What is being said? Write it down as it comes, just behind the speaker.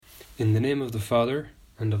In the name of the Father,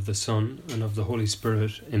 and of the Son, and of the Holy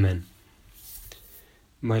Spirit. Amen.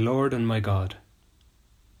 My Lord and my God,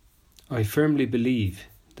 I firmly believe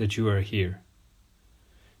that you are here,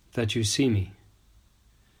 that you see me,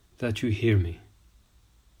 that you hear me.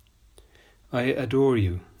 I adore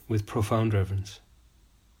you with profound reverence.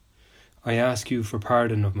 I ask you for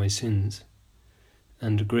pardon of my sins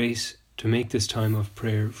and grace to make this time of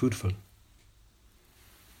prayer fruitful.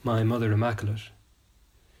 My Mother Immaculate,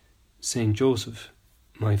 Saint Joseph,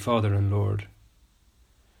 my Father and Lord,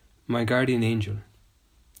 my guardian angel,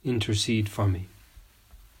 intercede for me.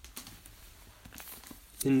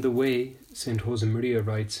 In the Way, Saint Josemaria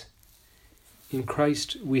writes, in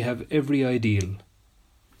Christ we have every ideal,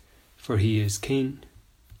 for he is King,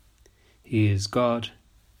 he is God,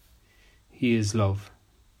 he is love.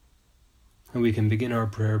 And we can begin our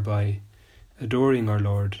prayer by adoring our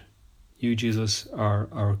Lord. You, Jesus, are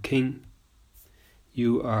our King,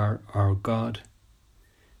 you are our God,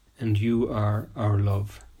 and you are our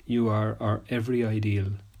love. You are our every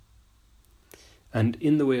ideal. And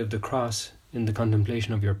in the way of the cross, in the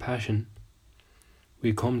contemplation of your passion,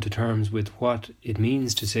 we come to terms with what it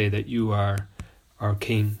means to say that you are our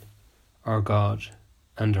King, our God,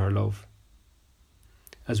 and our love.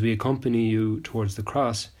 As we accompany you towards the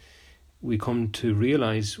cross, we come to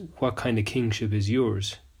realize what kind of kingship is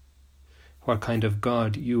yours, what kind of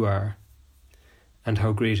God you are, and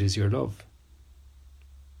how great is your love.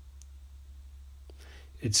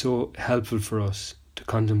 It's so helpful for us to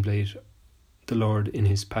contemplate the Lord in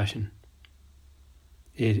his passion.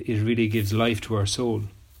 It really gives life to our soul,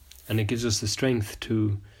 and it gives us the strength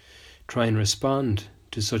to try and respond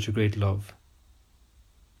to such a great love.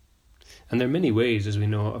 And there are many ways, as we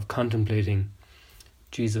know, of contemplating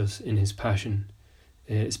Jesus in his passion,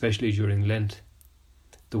 especially during Lent.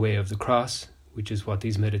 The way of the cross, which is what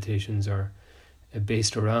these meditations are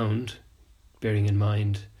based around, bearing in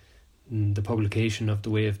mind the publication of The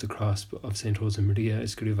Way of the Cross of Saint Josemaria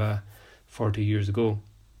Escrivá 40 years ago.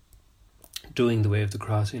 Doing the Way of the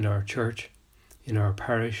Cross in our church, in our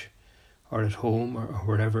parish, or at home, or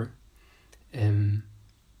wherever,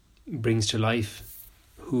 brings to life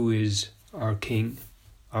who is our King,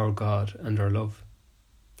 our God, and our love.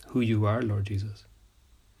 Who you are, Lord Jesus.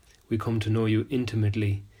 We come to know you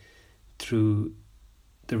intimately through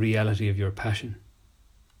the reality of your passion.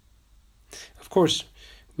 Of course,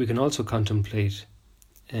 we can also contemplate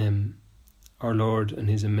our Lord and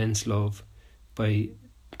his immense love by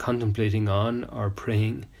contemplating on or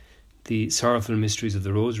praying the sorrowful mysteries of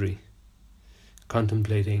the Rosary,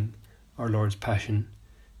 contemplating our Lord's passion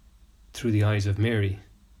through the eyes of Mary,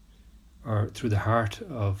 or through the heart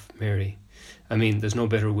of Mary. I mean, there's no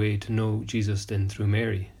better way to know Jesus than through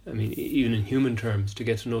Mary. I mean, even in human terms, to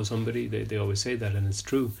get to know somebody, they always say that, and it's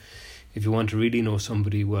true. If you want to really know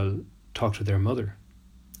somebody, well, talk to their mother.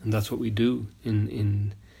 And that's what we do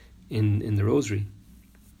in the Rosary.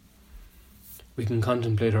 We can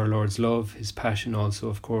contemplate our Lord's love, his passion also,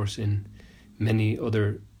 of course, in many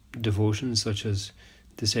other devotions, such as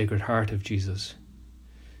the Sacred Heart of Jesus,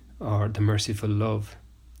 or the Merciful Love,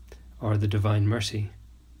 or the Divine Mercy,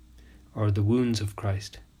 or the Wounds of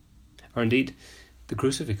Christ, or indeed the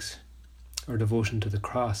Crucifix, or devotion to the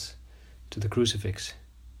cross, to the crucifix.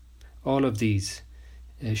 All of these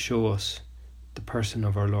show us the person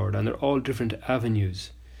of our Lord, and they're all different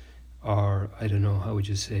avenues, or I don't know, how would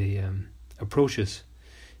you say, approaches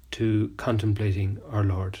to contemplating our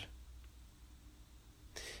Lord.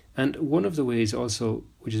 And one of the ways also,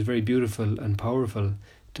 which is very beautiful and powerful,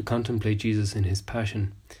 to contemplate Jesus in his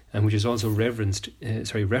passion, and which is also referenced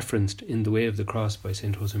in The Way of the Cross by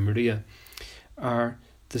Saint Josemaria, are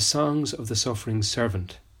the songs of the suffering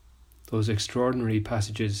servant, those extraordinary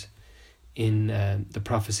passages in the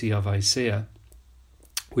prophecy of Isaiah,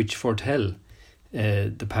 which foretell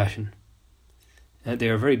the passion. They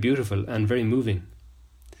are very beautiful and very moving,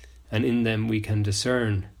 and in them we can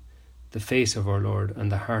discern the face of our Lord and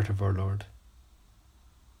the heart of our Lord.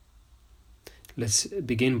 Let's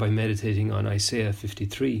begin by meditating on Isaiah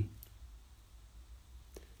 53.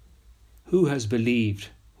 Who has believed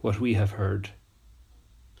what we have heard?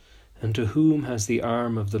 And to whom has the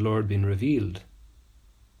arm of the Lord been revealed?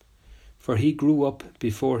 For he grew up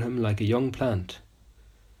before him like a young plant,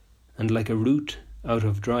 and like a root out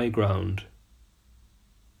of dry ground.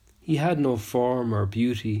 He had no form or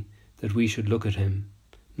beauty that we should look at him,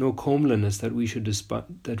 no comeliness that we should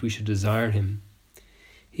desire him.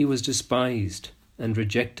 He was despised and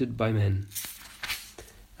rejected by men,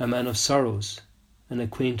 a man of sorrows and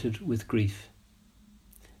acquainted with grief.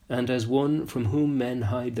 And as one from whom men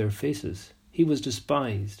hide their faces, he was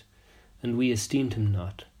despised, and we esteemed him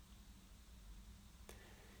not.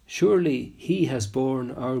 Surely he has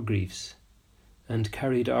borne our griefs and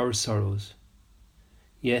carried our sorrows.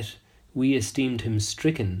 Yet we esteemed him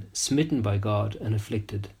stricken, smitten by God, and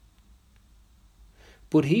afflicted.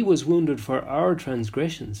 But he was wounded for our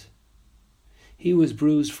transgressions. He was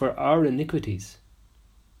bruised for our iniquities.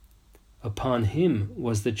 Upon him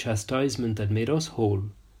was the chastisement that made us whole,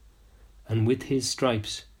 and with his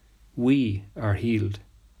stripes we are healed.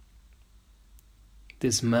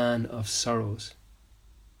 This man of sorrows.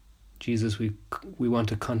 Jesus, we want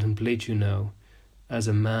to contemplate you now as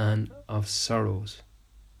a man of sorrows.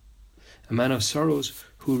 A man of sorrows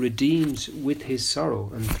who redeems with his sorrow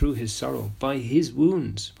and through his sorrow. By his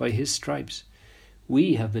wounds, by his stripes,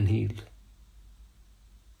 we have been healed.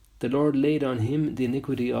 The Lord laid on him the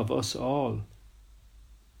iniquity of us all.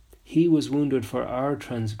 He was wounded for our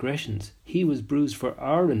transgressions. He was bruised for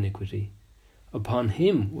our iniquity. Upon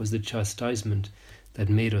him was the chastisement that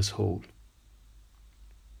made us whole.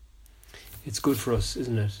 It's good for us,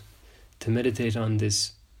 isn't it, to meditate on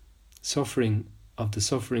this suffering of the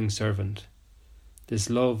suffering servant, this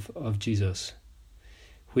love of Jesus,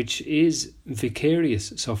 which is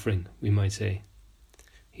vicarious suffering, we might say.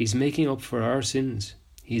 He's making up for our sins.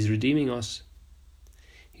 He's redeeming us.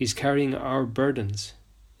 He's carrying our burdens.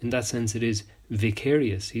 In that sense, it is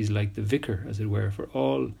vicarious. He's like the vicar, as it were, for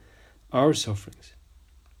all our sufferings.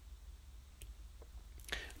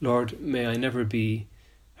 Lord, may I never be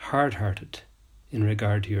hard-hearted in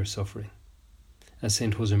regard to your suffering. As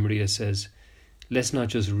St. Josemaria says, let's not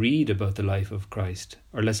just read about the life of Christ,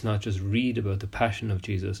 or let's not just read about the passion of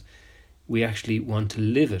Jesus. We actually want to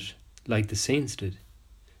live it like the saints did,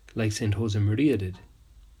 like St. Josemaria did.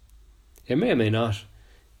 It may or may not,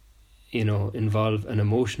 involve an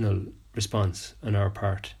emotional response on our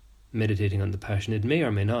part, meditating on the passion. It may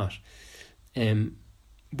or may not.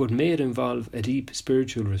 But may it involve a deep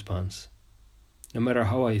spiritual response. No matter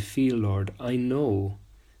how I feel, Lord, I know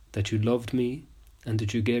that you loved me and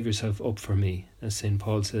that you gave yourself up for me, as St.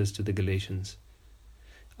 Paul says to the Galatians.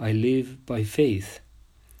 I live by faith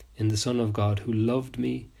in the Son of God who loved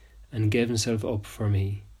me and gave himself up for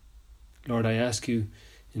me. Lord, I ask you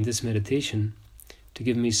in this meditation to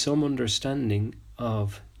give me some understanding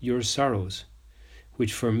of your sorrows,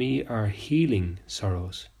 which for me are healing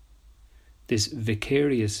sorrows. This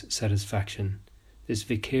vicarious satisfaction, this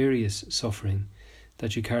vicarious suffering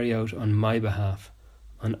that you carry out on my behalf,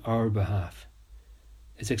 on our behalf.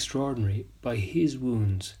 It's extraordinary. By his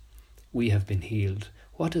wounds we have been healed.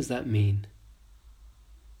 What does that mean?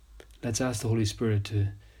 Let's ask the Holy Spirit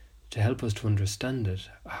to help us to understand it.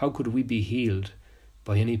 How could we be healed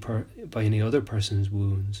by any other person's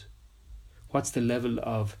wounds? What's the level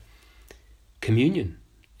of communion,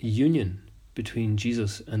 union between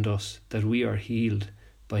Jesus and us, that we are healed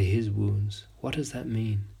by his wounds? What does that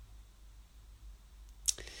mean?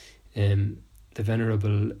 The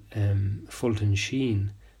Venerable Fulton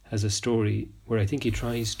Sheen has a story where I think he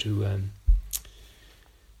tries to,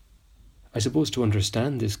 to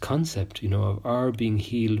understand this concept, of our being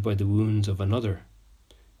healed by the wounds of another.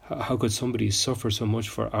 How could somebody suffer so much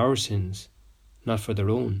for our sins, not for their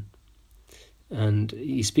own? And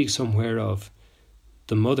he speaks somewhere of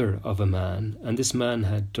the mother of a man, and this man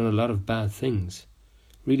had done a lot of bad things,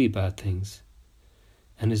 really bad things.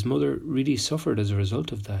 And his mother really suffered as a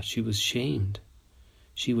result of that. She was shamed.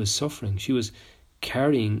 She was suffering. She was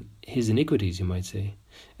carrying his iniquities, you might say.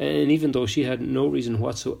 And even though she had no reason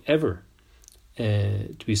whatsoever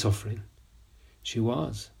to be suffering, she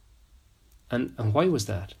was. And why was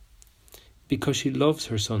that? Because she loves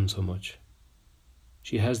her son so much.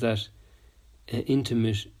 She has that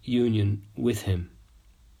intimate union with him.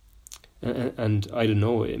 And I don't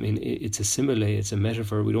know, it's a simile, it's a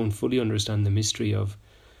metaphor. We don't fully understand the mystery of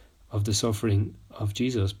the suffering of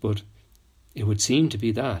Jesus, but it would seem to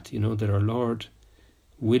be that, that our Lord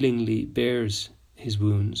willingly bears his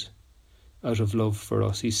wounds out of love for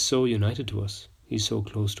us. He's so united to us. He's so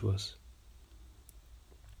close to us.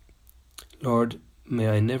 Lord, may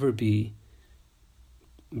I never be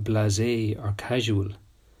blasé or casual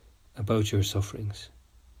about your sufferings,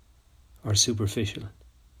 or superficial.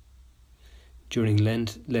 During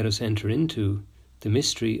Lent, let us enter into the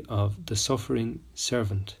mystery of the suffering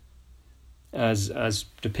servant, as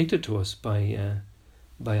depicted to us by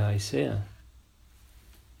Isaiah.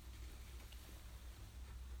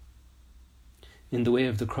 In the way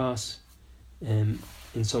of the cross, in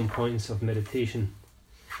some points of meditation,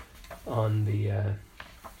 on the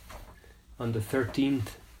 13th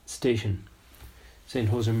station, St.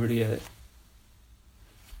 Josemaria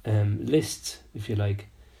lists, if you like,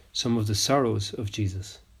 some of the sorrows of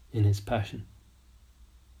Jesus in his passion.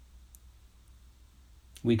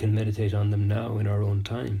 we can meditate on them now in our own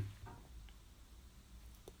time.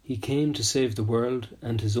 He came to save the world,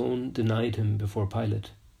 and his own denied him before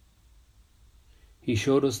Pilate. He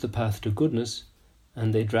showed us the path to goodness,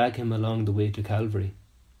 and they drag him along the way to Calvary.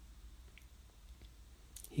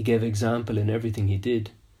 He gave example in everything he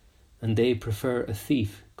did, and they prefer a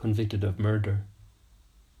thief convicted of murder.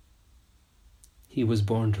 He was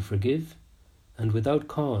born to forgive, and without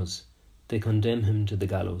cause they condemn him to the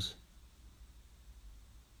gallows.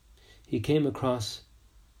 He came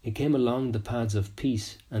along the paths of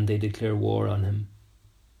peace, and they declare war on him.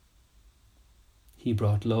 He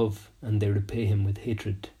brought love, and they repay him with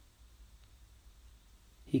hatred.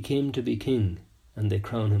 He came to be king, and they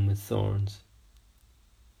crown him with thorns.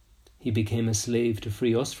 He became a slave to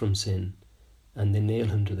free us from sin, and they nail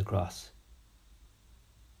him to the cross.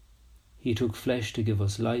 He took flesh to give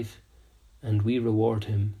us life, and we reward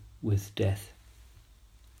him with death.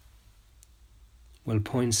 Well,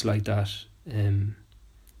 points like that in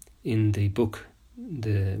the book,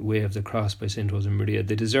 The Way of the Cross by St. Josemaria,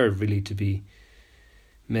 they deserve really to be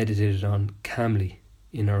meditated on calmly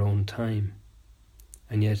in our own time.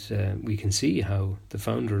 And yet we can see how the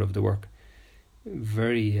founder of the work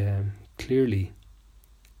very clearly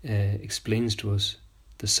explains to us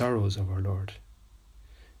the sorrows of our Lord.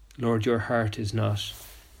 Lord, your heart is not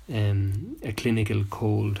a clinical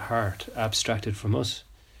cold heart abstracted from us.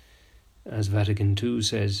 As Vatican II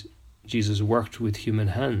says, Jesus worked with human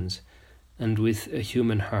hands, and with a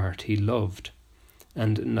human heart he loved.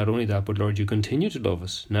 And not only that, but Lord, you continue to love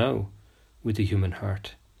us now with a human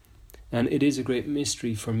heart. And it is a great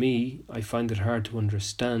mystery for me. I find it hard to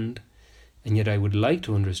understand, and yet I would like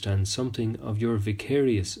to understand something of your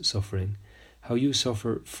vicarious suffering, how you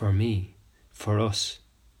suffer for me, for us.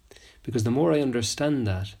 Because the more I understand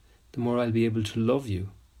that, the more I'll be able to love you.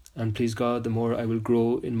 And please God, the more I will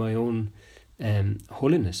grow in my own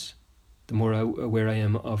holiness, the more aware I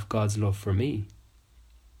am of God's love for me.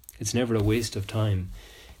 It's never a waste of time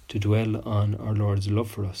to dwell on our Lord's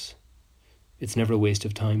love for us. It's never a waste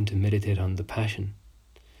of time to meditate on the Passion,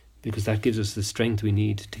 because that gives us the strength we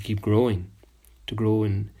need to keep growing, to grow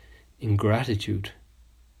in gratitude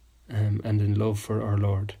and in love for our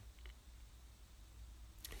Lord.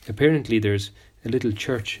 Apparently there's a little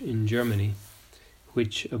church in Germany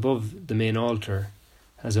which above the main altar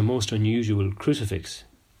has a most unusual crucifix,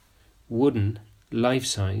 wooden,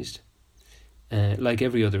 life-sized, like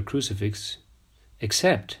every other crucifix,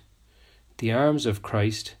 except the arms of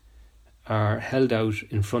Christ are held out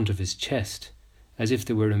in front of his chest as if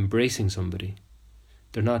they were embracing somebody.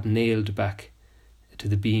 They're not nailed back to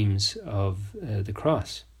the beams of the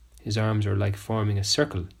cross. His arms are like forming a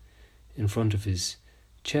circle in front of his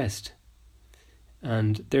chest.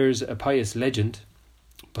 And there's a pious legend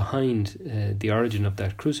behind the origin of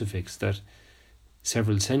that crucifix, that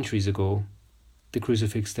several centuries ago the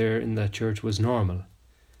crucifix there in that church was normal,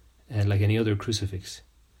 like any other crucifix.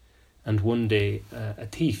 And one day a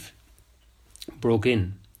thief broke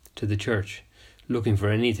in to the church looking for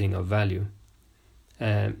anything of value.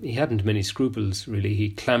 He hadn't many scruples really.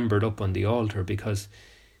 He clambered up on the altar because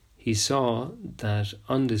he saw that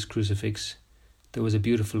on this crucifix there was a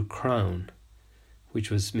beautiful crown which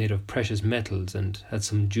was made of precious metals and had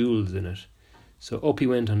some jewels in it. So up he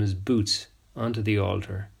went on his boots onto the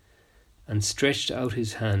altar and stretched out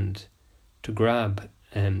his hand to grab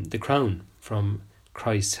the crown from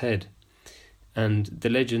Christ's head. And the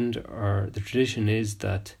legend or the tradition is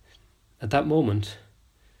that at that moment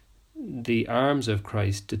the arms of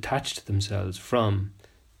Christ detached themselves from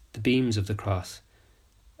the beams of the cross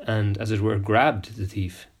and, as it were, grabbed the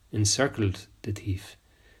thief, encircled the thief,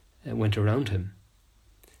 and went around him.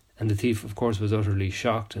 And the thief, of course, was utterly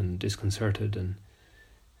shocked and disconcerted and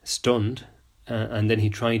stunned, and then he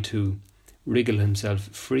tried to wriggle himself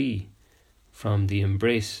free from the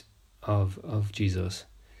embrace of Jesus,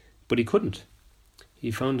 but he couldn't.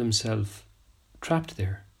 He found himself trapped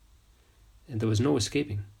there, and there was no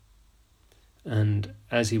escaping. And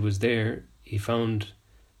as he was there, he found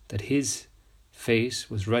that his face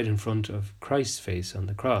was right in front of Christ's face on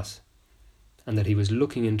the cross, and that he was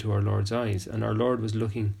looking into our Lord's eyes, and our Lord was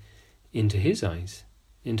looking into his eyes,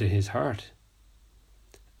 into his heart.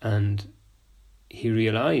 And he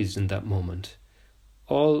realized in that moment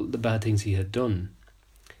all the bad things he had done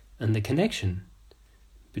and the connection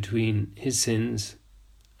between his sins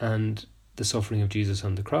and the suffering of Jesus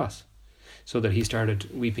on the cross, so that he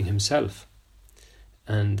started weeping himself.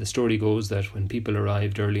 And the story goes that when people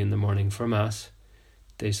arrived early in the morning for Mass,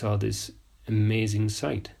 they saw this amazing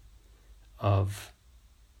sight of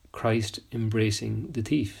Christ embracing the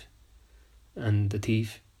thief and the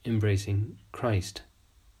thief embracing Christ.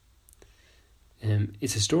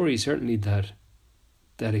 It's a story certainly that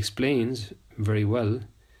explains very well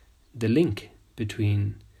the link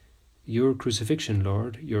between your crucifixion,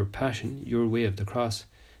 Lord, your passion, your way of the cross,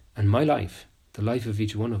 and my life, the life of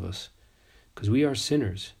each one of us. Because we are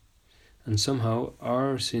sinners, and somehow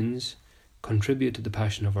our sins contribute to the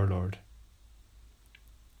passion of our Lord.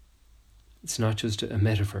 It's not just a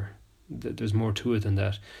metaphor. There's more to it than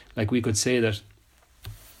that. Like we could say that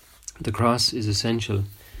the cross is essential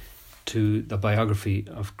to the biography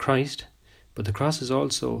of Christ, but the cross is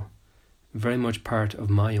also very much part of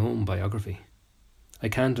my own biography. I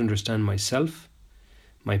can't understand myself,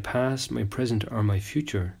 my past, my present, or my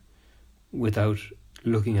future without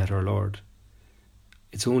looking at our Lord.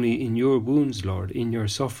 It's only in your wounds, Lord, in your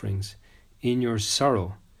sufferings, in your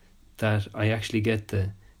sorrow, that I actually get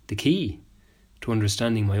the key to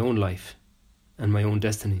understanding my own life and my own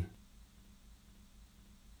destiny.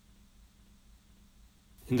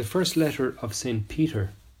 In the first letter of St.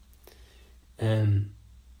 Peter,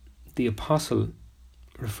 the apostle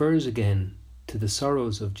refers again to the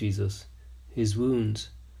sorrows of Jesus, his wounds,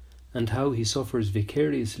 and how he suffers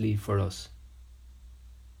vicariously for us.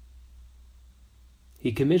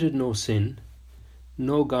 He committed no sin,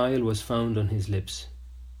 no guile was found on his lips.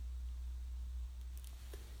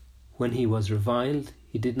 When he was reviled,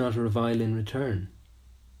 he did not revile in return.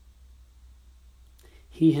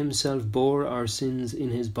 He himself bore our sins in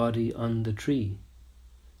his body on the tree,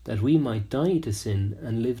 that we might die to sin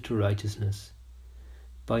and live to righteousness.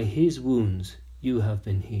 By his wounds you have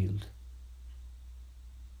been healed.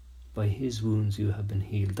 By his wounds you have been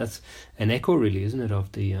healed. That's an echo, really, isn't it,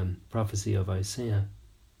 of the prophecy of Isaiah.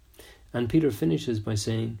 And Peter finishes by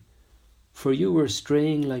saying, "For you were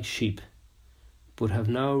straying like sheep, but have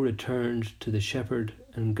now returned to the shepherd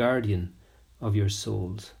and guardian of your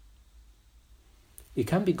souls." It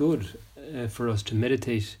can be good for us to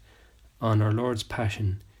meditate on our Lord's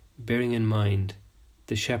passion, bearing in mind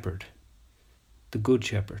the shepherd, the good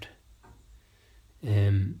shepherd.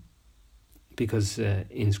 Because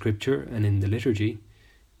in Scripture and in the liturgy,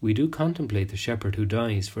 we do contemplate the shepherd who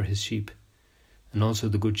dies for his sheep, and also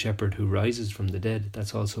the good shepherd who rises from the dead.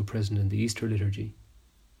 That's also present in the Easter liturgy.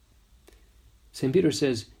 St. Peter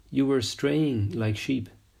says, "You were straying like sheep,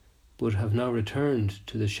 but have now returned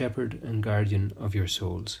to the shepherd and guardian of your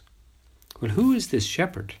souls." Well, who is this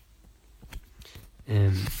shepherd?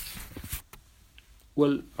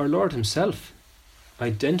 Well, our Lord himself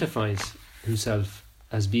identifies himself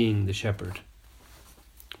as being the shepherd,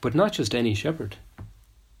 but not just any shepherd.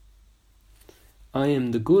 "I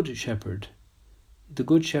am the good shepherd. The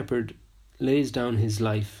good shepherd lays down his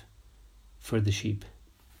life for the sheep."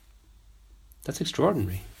 That's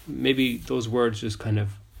extraordinary. Maybe those words just kind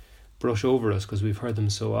of brush over us because we've heard them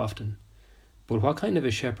so often. But what kind of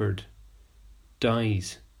a shepherd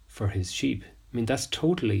dies for his sheep? I mean, that's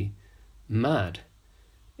totally mad.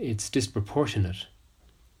 It's disproportionate.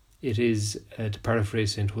 It is, to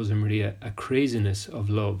paraphrase St. Josemaria, a craziness of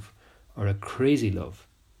love, or a crazy love.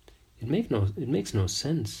 It makes no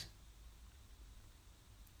sense.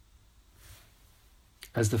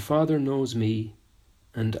 "As the Father knows me,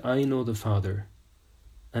 and I know the Father,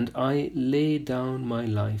 and I lay down my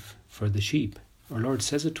life for the sheep." Our Lord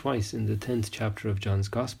says it twice in the 10th chapter of John's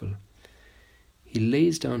Gospel. He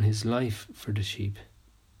lays down his life for the sheep.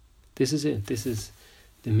 This is it. This is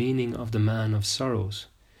the meaning of the man of sorrows.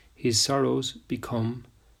 His sorrows become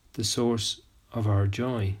the source of our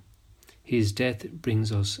joy. His death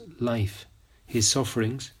brings us life. His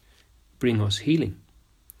sufferings bring us healing.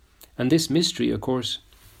 And this mystery, of course,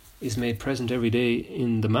 is made present every day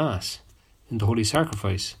in the Mass, in the Holy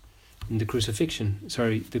Sacrifice, in the crucifixion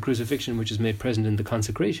which is made present in the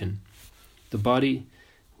consecration, the body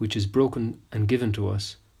which is broken and given to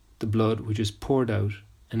us, the blood which is poured out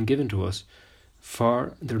and given to us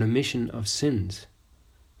for the remission of sins,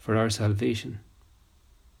 for our salvation.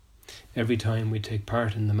 Every time we take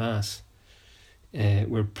part in the Mass,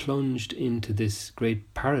 we're plunged into this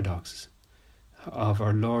great paradox of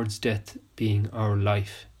our Lord's death being our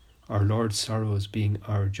life, our Lord's sorrows being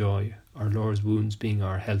our joy, our Lord's wounds being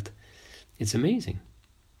our health. It's amazing.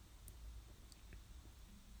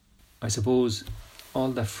 I suppose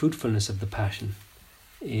all that fruitfulness of the Passion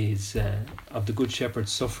is of the Good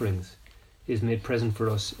Shepherd's sufferings is made present for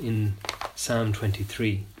us in Psalm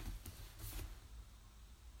 23.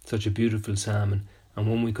 Such a beautiful psalm, and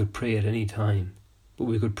one we could pray at any time, but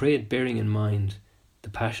we could pray it bearing in mind the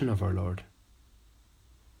passion of our Lord.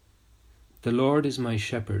 "The Lord is my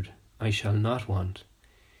shepherd, I shall not want.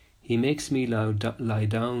 He makes me lie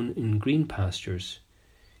down in green pastures.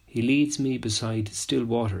 He leads me beside still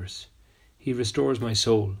waters. He restores my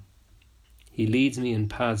soul. He leads me in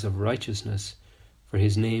paths of righteousness for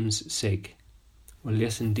his name's sake. Well,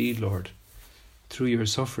 yes, indeed, Lord. Through your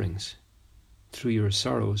sufferings, through your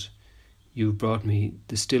sorrows, you brought me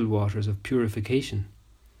the still waters of purification,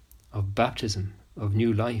 of baptism, of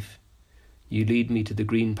new life. You lead me to the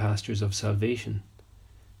green pastures of salvation,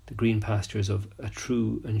 the green pastures of a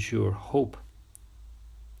true and sure hope.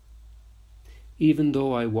 Even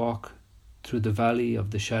though I walk through the valley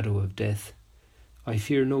of the shadow of death, I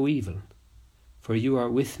fear no evil, for you are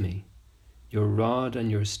with me. Your rod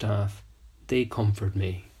and your staff, they comfort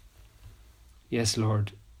me. Yes,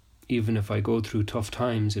 Lord, even if I go through tough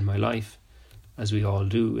times in my life, as we all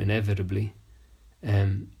do inevitably,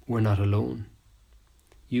 we're not alone.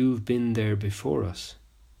 You've been there before us.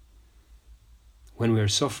 When we're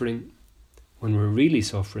suffering, when we're really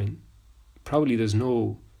suffering, probably there's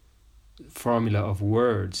no formula of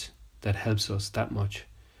words that helps us that much.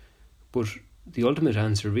 But the ultimate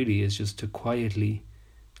answer really is just to quietly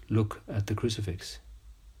look at the crucifix.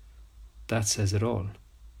 That says it all.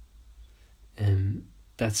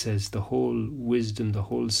 That says the whole wisdom, the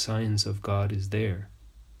whole science of God is there.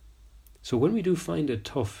 So when we do find it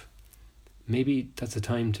tough, maybe that's a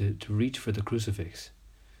time to reach for the crucifix,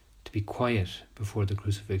 to be quiet before the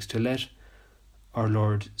crucifix, to let our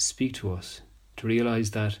Lord speak to us, to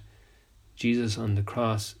realize that Jesus on the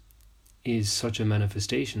cross is such a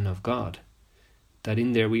manifestation of God, that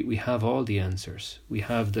in there we have all the answers. We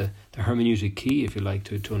have the hermeneutic key, if you like,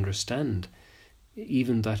 to understand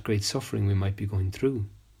even that great suffering we might be going through.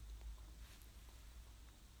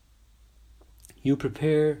 You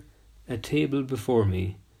prepare a table before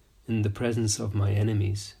me in the presence of my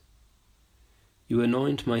enemies. You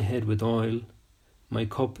anoint my head with oil, my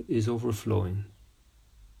cup is overflowing.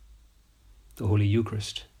 The Holy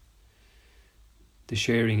Eucharist, the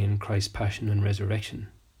sharing in Christ's passion and resurrection,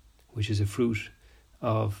 which is a fruit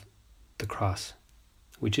of the cross,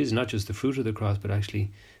 which is not just the fruit of the cross, but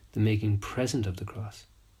actually the making present of the cross.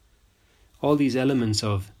 All these elements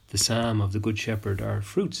of the Psalm of the Good Shepherd are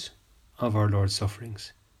fruits of our Lord's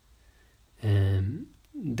sufferings.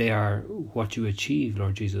 They are what you achieve,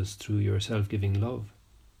 Lord Jesus, through your self-giving love.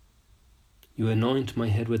 You anoint my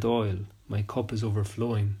head with oil, my cup is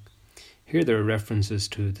overflowing. Here there are references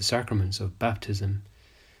to the sacraments of baptism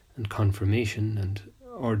and confirmation and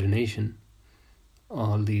ordination,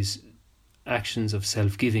 all these actions of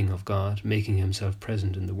self-giving of God, making himself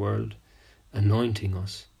present in the world, anointing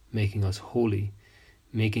us, making us holy,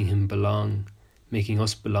 making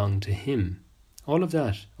us belong to him. All of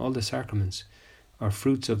that, all the sacraments, are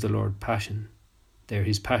fruits of the Lord's passion. They're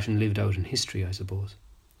his passion lived out in history, I suppose.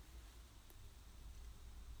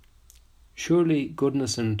 Surely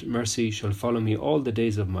goodness and mercy shall follow me all the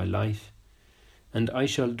days of my life, and I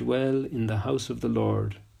shall dwell in the house of the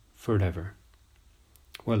Lord forever.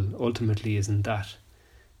 Well, ultimately, isn't that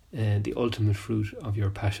the ultimate fruit of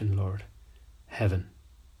your passion, Lord? Heaven.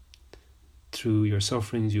 Through your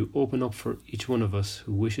sufferings, you open up for each one of us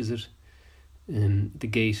who wishes it the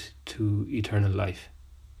gate to eternal life.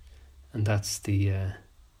 And that's the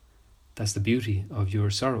beauty of your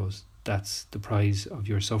sorrows. That's the prize of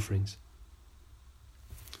your sufferings.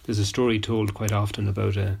 There's a story told quite often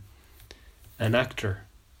about an actor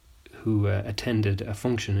who attended a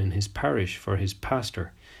function in his parish for his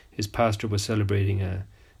pastor. His pastor was celebrating an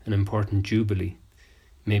important jubilee,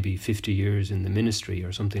 maybe 50 years in the ministry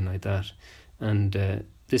or something like that. And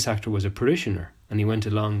this actor was a parishioner, and he went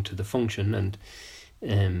along to the function, and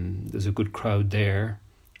there's a good crowd there.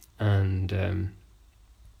 And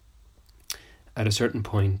at a certain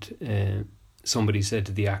point, somebody said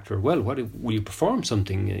to the actor, well, will you perform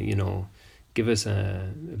something, give us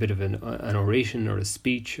a bit of an oration or a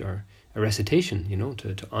speech or a recitation,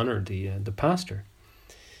 to honour the pastor.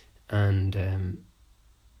 And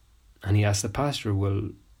he asked the pastor, well,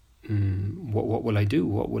 what will I do?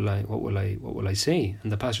 What will I say?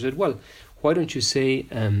 And the pastor said, well, why don't you say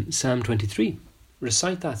Psalm 23?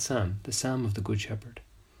 Recite that psalm, the Psalm of the Good Shepherd.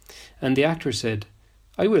 And the actor said,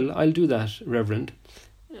 I'll do that, Reverend,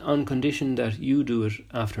 on condition that you do it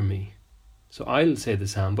after me. So I'll say the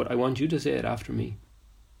psalm, but I want you to say it after me.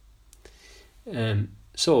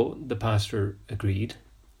 So the pastor agreed,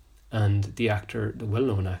 and the actor, the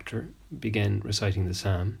well-known actor, began reciting the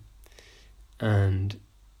psalm. And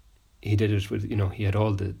he did it with, he had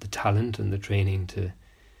all the talent and the training to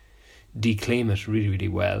declaim it really, really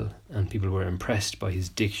well. And people were impressed by his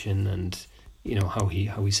diction and, how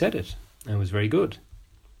he said it. And it was very good.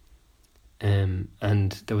 And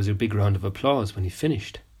there was a big round of applause when he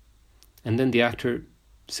finished. And then the actor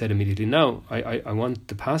said immediately, now, I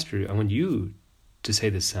want you to say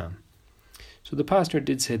this psalm. So the pastor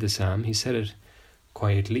did say the psalm. He said it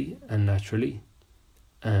quietly and naturally.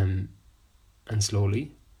 And and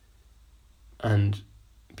slowly, and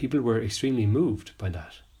people were extremely moved by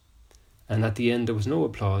that. And at the end there was no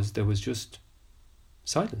applause, there was just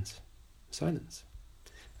silence.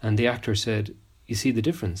 And the actor said, "You see the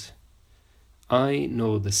difference? I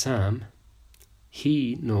know the psalm,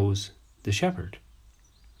 he knows the shepherd.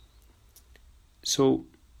 So,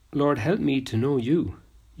 Lord, help me to know you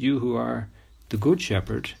who are the good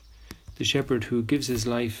shepherd, the shepherd who gives his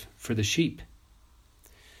life for the sheep.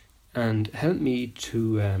 And help me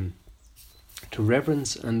to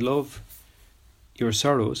reverence and love your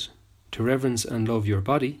sorrows, to reverence and love your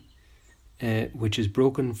body, which is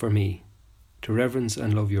broken for me, to reverence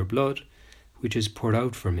and love your blood, which is poured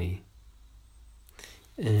out for me."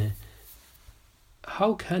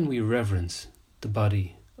 How can we reverence the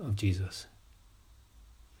body of Jesus?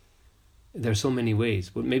 There are so many ways,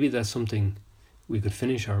 but maybe that's something we could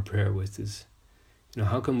finish our prayer with is,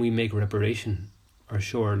 how can we make reparation or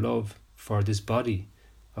show our love for this body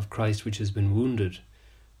of Christ which has been wounded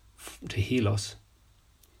to heal us?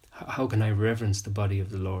 How can I reverence the body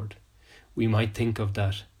of the Lord? We might think of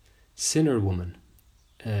that sinner woman.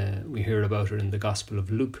 We hear about her in the Gospel of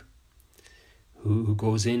Luke, who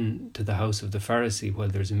goes in to the house of the Pharisee while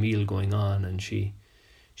there's a meal going on, and she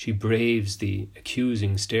braves the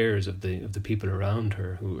accusing stares of the people around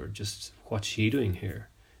her, who are just, what's she doing here?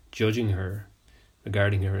 Judging her,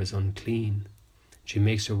 regarding her as unclean. She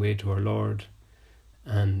makes her way to our Lord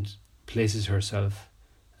and places herself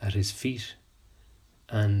at his feet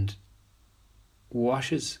and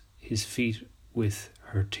washes his feet with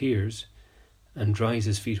her tears and dries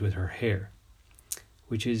his feet with her hair,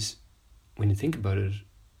 which is, when you think about it,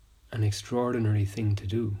 an extraordinary thing to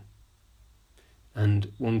do.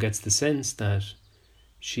 And one gets the sense that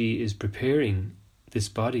she is preparing this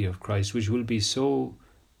body of Christ, which will be so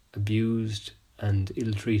abused and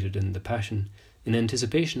ill-treated in the Passion. In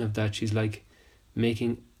anticipation of that, she's like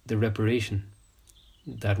making the reparation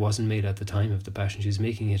that wasn't made at the time of the Passion. She's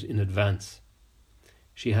making it in advance.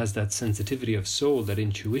 She has that sensitivity of soul, that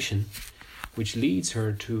intuition, which leads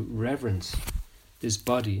her to reverence this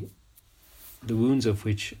body, the wounds of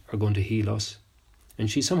which are going to heal us. And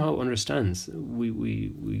she somehow understands. We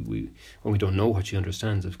don't know what she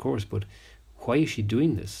understands, of course, but why is she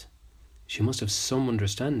doing this? She must have some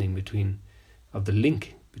understanding of the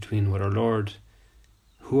link between what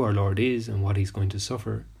who our Lord is and what he's going to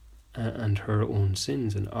suffer, and her own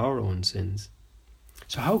sins and our own sins.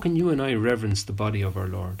 So how can you and I reverence the body of our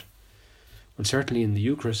Lord? Well, certainly in the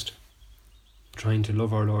Eucharist, trying to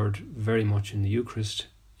love our Lord very much in the Eucharist,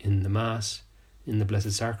 in the Mass, in the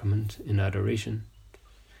Blessed Sacrament, in adoration.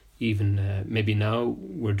 Even maybe now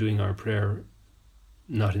we're doing our prayer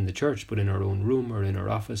not in the church, but in our own room or in our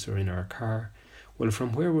office or in our car. Well,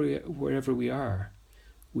 from wherever we are,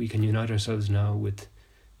 we can unite ourselves now with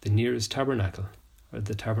the nearest tabernacle, or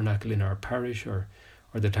the tabernacle in our parish, or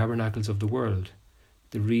the tabernacles of the world,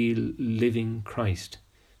 the real living Christ,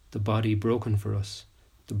 the body broken for us,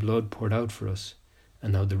 the blood poured out for us,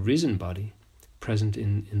 and now the risen body present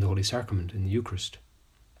in the Holy Sacrament, in the Eucharist.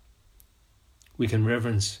 We can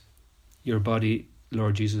reverence your body,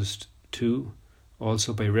 Lord Jesus, too,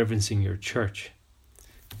 also by reverencing your church.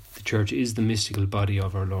 The church is the mystical body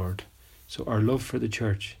of our Lord. So our love for the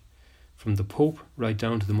church, from the Pope right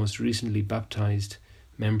down to the most recently baptized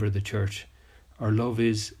member of the church, our love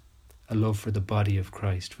is a love for the body of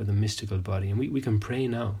Christ, for the mystical body. And we can pray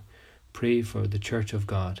now. Pray for the Church of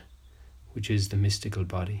God, which is the mystical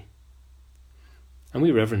body. And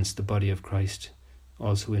we reverence the body of Christ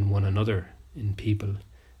also in one another, in people,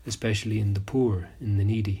 especially in the poor, in the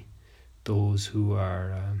needy, those who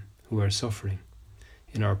are suffering.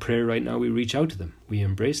 In our prayer right now, we reach out to them. We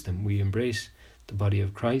embrace them. We embrace the body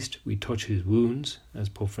of Christ. We touch his wounds, as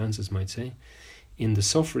Pope Francis might say, in the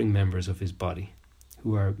suffering members of his body,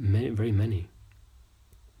 who are many, very many.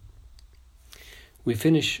 We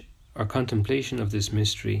finish our contemplation of this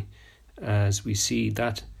mystery as we see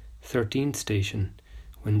that 13th station,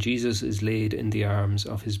 when Jesus is laid in the arms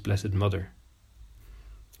of his Blessed Mother.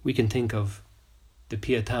 We can think of the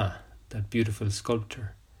Pietà, that beautiful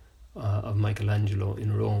sculpture of Michelangelo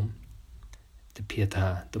in Rome. The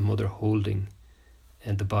Pietà, the mother holding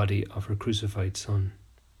the body of her crucified son.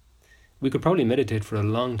 We could probably meditate for a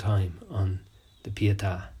long time on the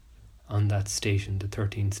Pietà, on that station, the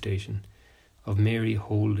 13th station, of Mary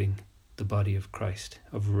holding the body of Christ,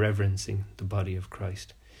 of reverencing the body of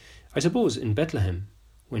Christ. I suppose in Bethlehem,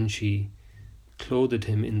 when she clothed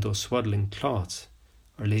him in those swaddling cloths,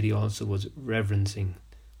 Our Lady also was reverencing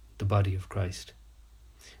the body of Christ.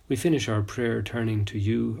 We finish our prayer turning to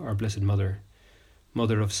you, our Blessed Mother,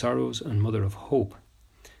 Mother of sorrows and Mother of hope,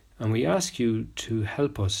 and we ask you to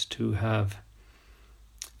help us to have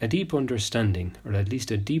a deep understanding, or at least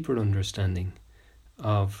a deeper understanding,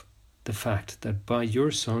 of the fact that by your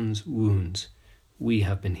Son's wounds we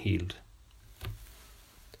have been healed.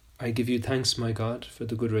 I give you thanks, my God, for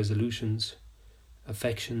the good resolutions,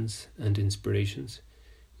 affections, and inspirations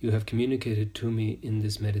you have communicated to me in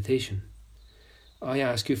this meditation. I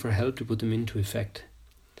ask you for help to put them into effect.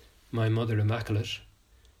 My Mother Immaculate,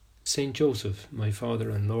 Saint Joseph, my Father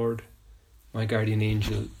and Lord, my guardian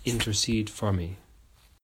angel, intercede for me.